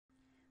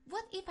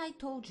What if I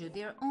told you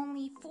there are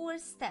only 4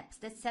 steps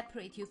that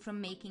separate you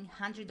from making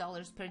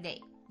 $100 per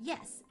day?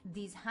 Yes,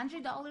 these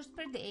 $100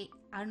 per day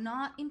are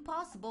not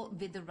impossible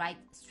with the right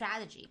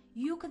strategy.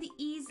 You could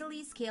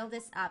easily scale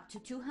this up to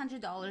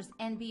 $200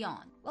 and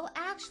beyond. Well,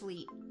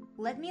 actually,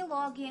 let me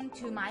log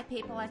into my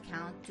PayPal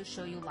account to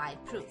show you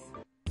live proof.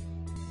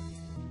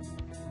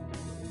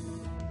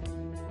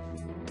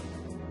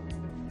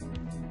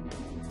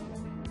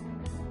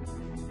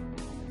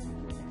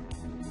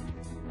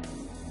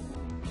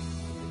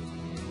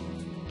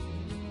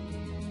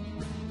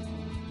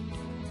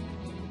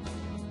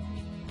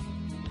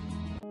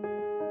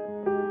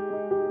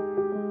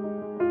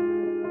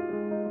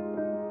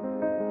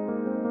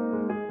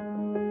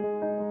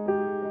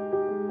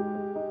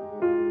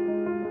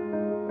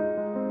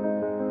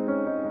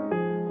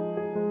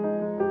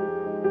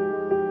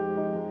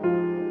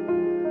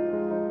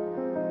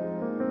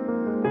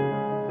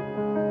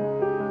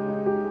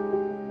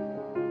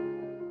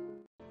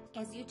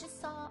 As you just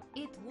saw,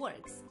 it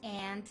works.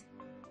 And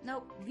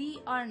no,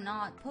 we are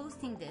not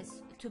posting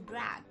this to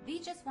brag. We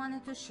just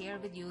wanted to share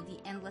with you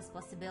the endless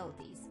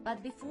possibilities.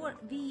 But before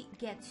we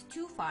get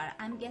too far,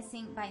 I'm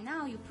guessing by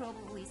now you've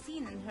probably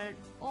seen and heard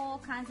all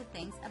kinds of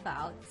things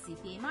about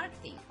CPA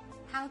marketing.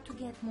 How to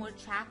get more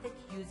traffic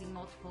using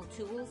multiple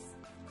tools,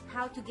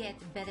 how to get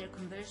better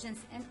conversions,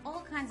 and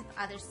all kinds of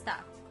other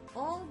stuff.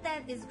 All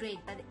that is great,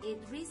 but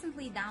it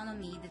recently dawned on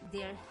me that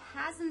there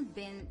hasn't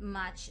been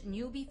much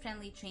newbie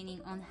friendly training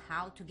on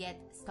how to get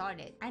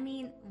started. I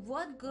mean,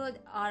 what good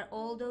are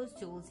all those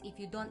tools if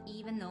you don't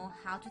even know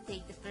how to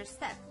take the first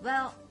step?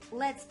 Well,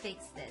 let's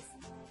fix this.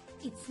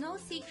 It's no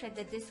secret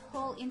that this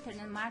whole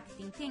internet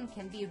marketing thing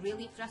can be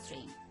really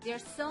frustrating. There are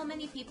so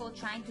many people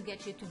trying to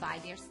get you to buy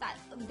their stuff.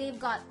 They've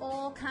got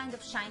all kinds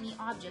of shiny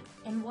objects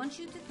and want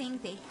you to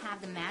think they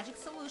have the magic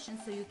solution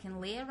so you can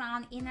lay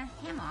around in a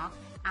hammock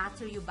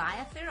after you buy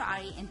a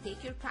Ferrari and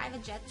take your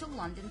private jet to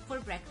London for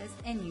breakfast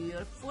and New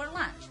York for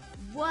lunch.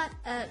 What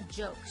a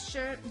joke.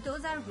 Sure,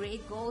 those are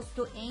great goals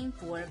to aim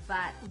for,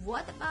 but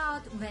what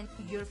about when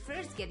you're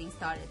first getting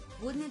started?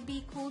 Wouldn't it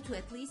be cool to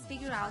at least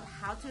figure out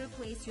how to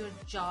replace your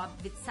job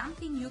with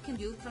something you can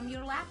do from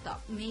your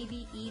laptop?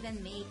 Maybe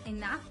even make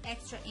enough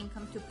extra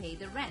income to pay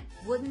the rent.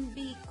 Wouldn't it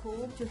be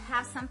cool to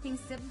have something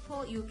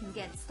simple you can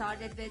get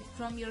started with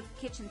from your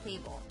kitchen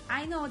table?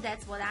 I know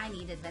that's what I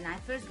needed when I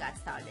first got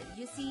started.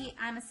 You see,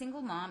 I'm a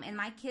single mom and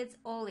my kids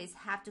always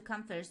have to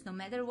come first no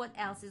matter what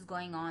else is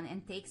going on,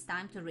 and takes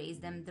time to raise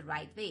them the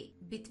right way.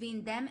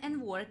 Between them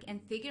and work and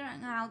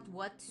figuring out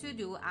what to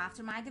do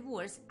after my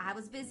divorce, I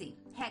was busy.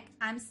 Heck,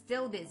 I'm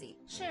still busy.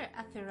 Sure,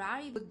 a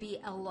Ferrari would be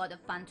a lot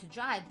of fun to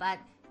drive, but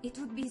it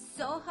would be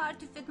so hard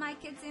to fit my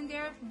kids in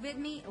there with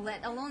me,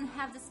 let alone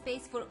have the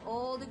space for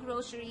all the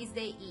groceries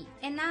they eat.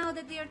 And now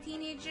that they are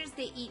teenagers,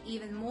 they eat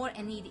even more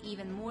and need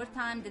even more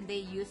time than they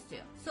used to.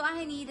 So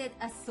I needed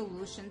a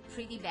solution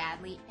pretty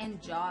badly,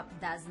 and job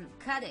doesn't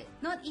cut it.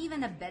 Not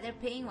even a better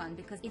paying one,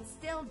 because it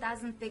still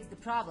doesn't fix the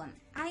problem.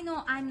 I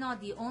know I'm not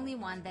the only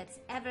one that's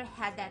ever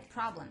had that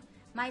problem.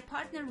 My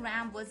partner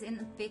Ram was in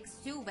a fix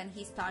too when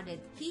he started.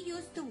 He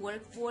used to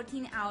work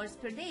 14 hours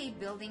per day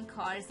building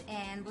cars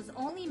and was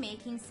only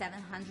making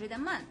 $700 a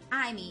month.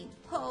 I mean,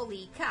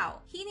 holy cow.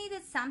 He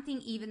needed something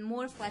even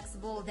more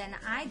flexible than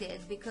I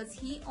did because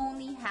he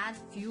only had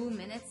few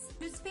minutes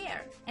to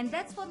spare. And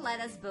that's what led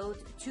us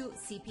both to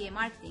CPA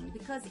marketing,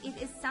 because it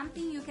is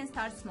something you can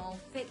start small,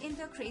 fit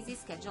into a crazy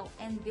schedule,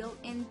 and build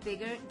in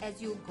bigger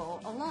as you go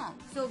along.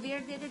 So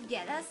where did it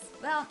get us?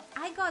 Well,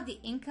 I got the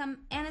income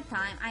and the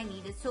time I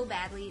needed so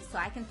badly so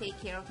I can take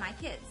care of my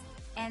kids.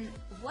 And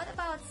what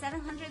about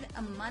 $700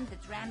 a month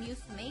that Ram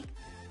used to make?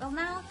 Well,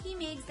 now he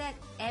makes that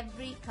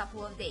every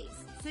couple of days.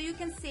 So you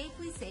can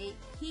safely say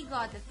he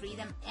got the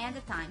freedom and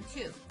the time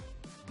too.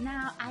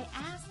 Now, I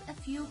asked a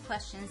few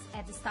questions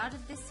at the start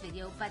of this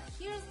video, but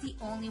here's the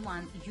only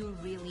one you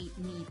really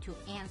need to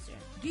answer.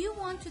 Do you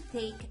want to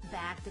take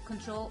back the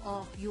control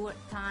of your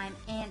time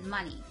and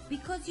money?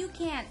 Because you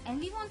can, and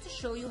we want to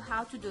show you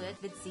how to do it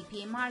with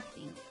CPA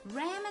marketing.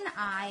 Ram and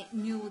I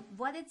knew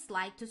what it's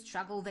like to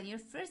struggle when you're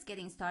first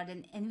getting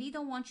started, and we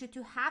don't want you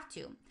to have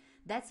to.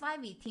 That's why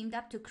we teamed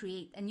up to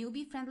create a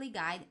newbie-friendly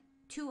guide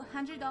to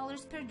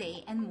 $100 per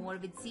day and more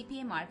with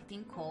CPA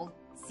marketing called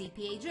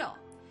CPA Drill.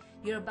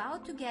 You're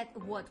about to get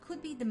what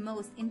could be the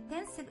most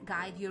intensive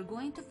guide you're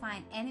going to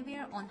find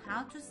anywhere on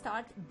how to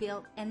start,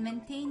 build, and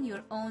maintain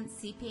your own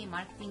CPA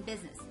marketing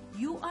business.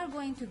 You are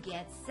going to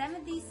get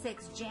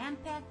 76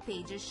 jam-packed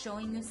pages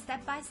showing you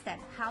step-by-step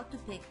how to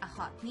pick a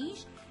hot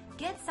niche,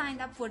 get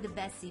signed up for the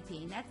best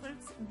CPA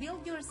networks,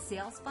 build your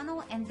sales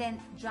funnel, and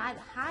then drive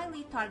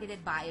highly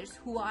targeted buyers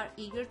who are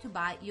eager to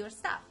buy your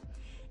stuff.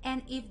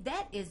 And if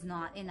that is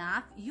not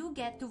enough, you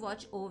get to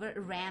watch over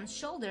Ram's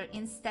shoulder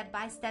in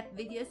step-by-step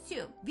videos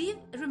too. We've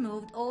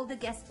removed all the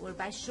guesswork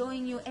by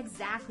showing you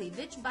exactly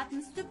which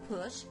buttons to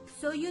push,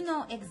 so you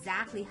know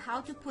exactly how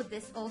to put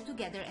this all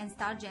together and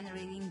start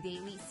generating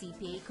daily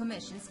CPA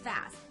commissions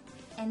fast.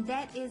 And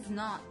that is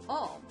not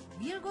all.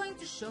 We are going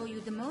to show you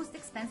the most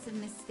expensive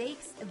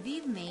mistakes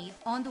we've made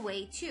on the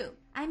way too.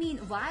 I mean,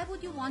 why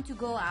would you want to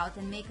go out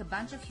and make a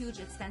bunch of huge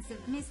expensive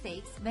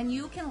mistakes when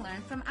you can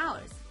learn from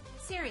ours?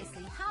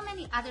 Seriously, how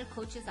many other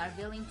coaches are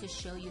willing to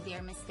show you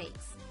their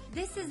mistakes?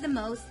 This is the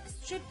most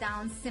stripped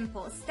down,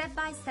 simple,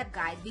 step-by-step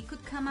guide we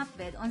could come up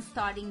with on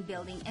starting,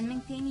 building, and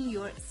maintaining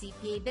your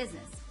CPA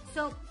business.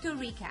 So, to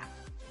recap,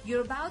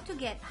 you're about to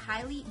get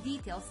highly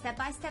detailed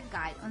step-by-step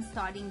guide on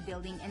starting,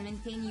 building, and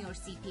maintaining your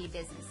CPA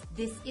business.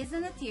 This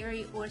isn't a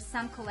theory or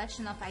some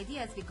collection of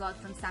ideas we got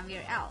from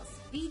somewhere else.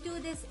 We do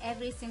this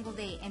every single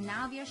day, and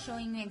now we are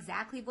showing you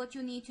exactly what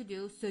you need to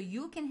do so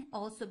you can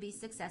also be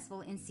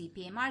successful in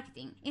CPA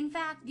marketing. In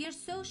fact, we are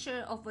so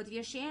sure of what we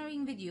are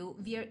sharing with you,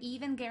 we are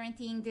even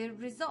guaranteeing the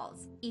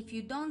results. If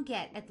you don't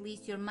get at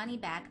least your money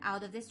back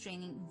out of this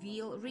training,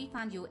 we'll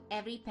refund you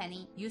every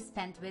penny you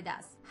spent with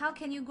us. How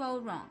can you go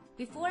wrong?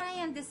 Before I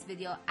end this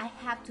video, I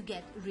have to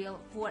get real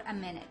for a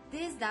minute.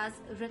 This does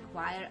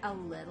require a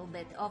little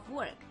bit of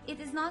work. It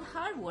is not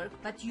hard work,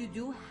 but you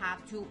do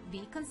have to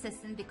be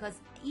consistent, because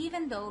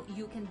even though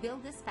you can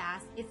build this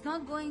fast, it's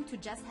not going to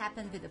just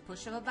happen with a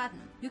push of a button.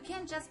 You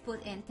can't just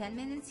put in 10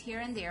 minutes here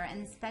and there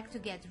and expect to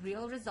get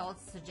real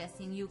results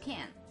suggesting you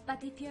can.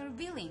 But if you're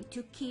willing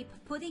to keep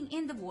putting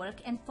in the work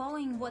and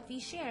following what we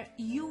share,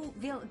 you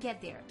will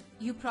get there.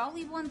 You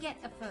probably won't get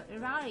a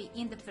Ferrari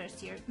in the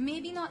first year,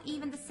 maybe not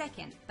even the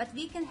second, but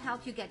we can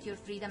help you get your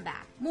freedom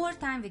back. More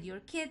time with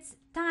your kids,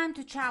 time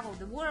to travel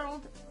the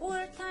world,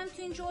 or time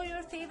to enjoy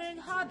your favorite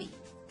hobby.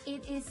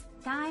 It is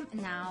time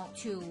now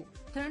to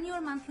turn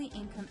your monthly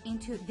income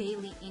into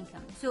daily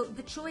income. So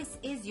the choice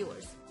is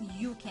yours.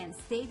 You can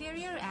stay where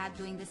you're at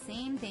doing the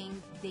same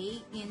thing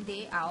day in,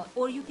 day out,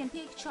 or you can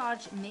take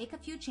charge, make a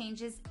few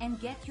changes, and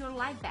get your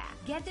life back.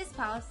 Get this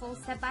powerful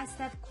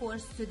step-by-step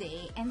course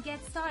today and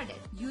get started.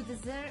 You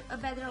deserve a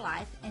better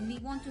life, and we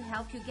want to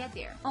help you get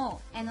there. Oh,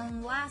 and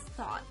on last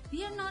thought,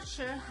 we are not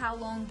sure how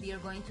long we are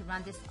going to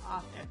run this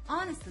offer.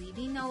 Honestly,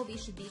 we know we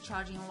should be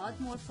charging a lot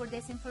more for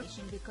this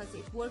information because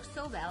it works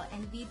so well,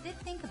 and we did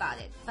think about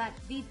it, but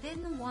we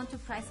didn't want to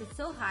price it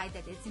so high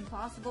that it's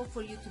impossible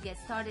for you to get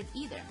started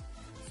either.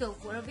 So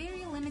for a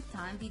very limited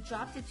time, we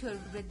dropped it to a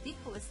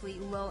ridiculously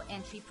low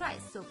entry price.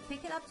 So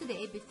pick it up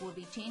today before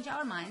we change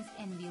our minds,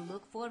 and we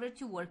look forward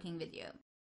to working with you.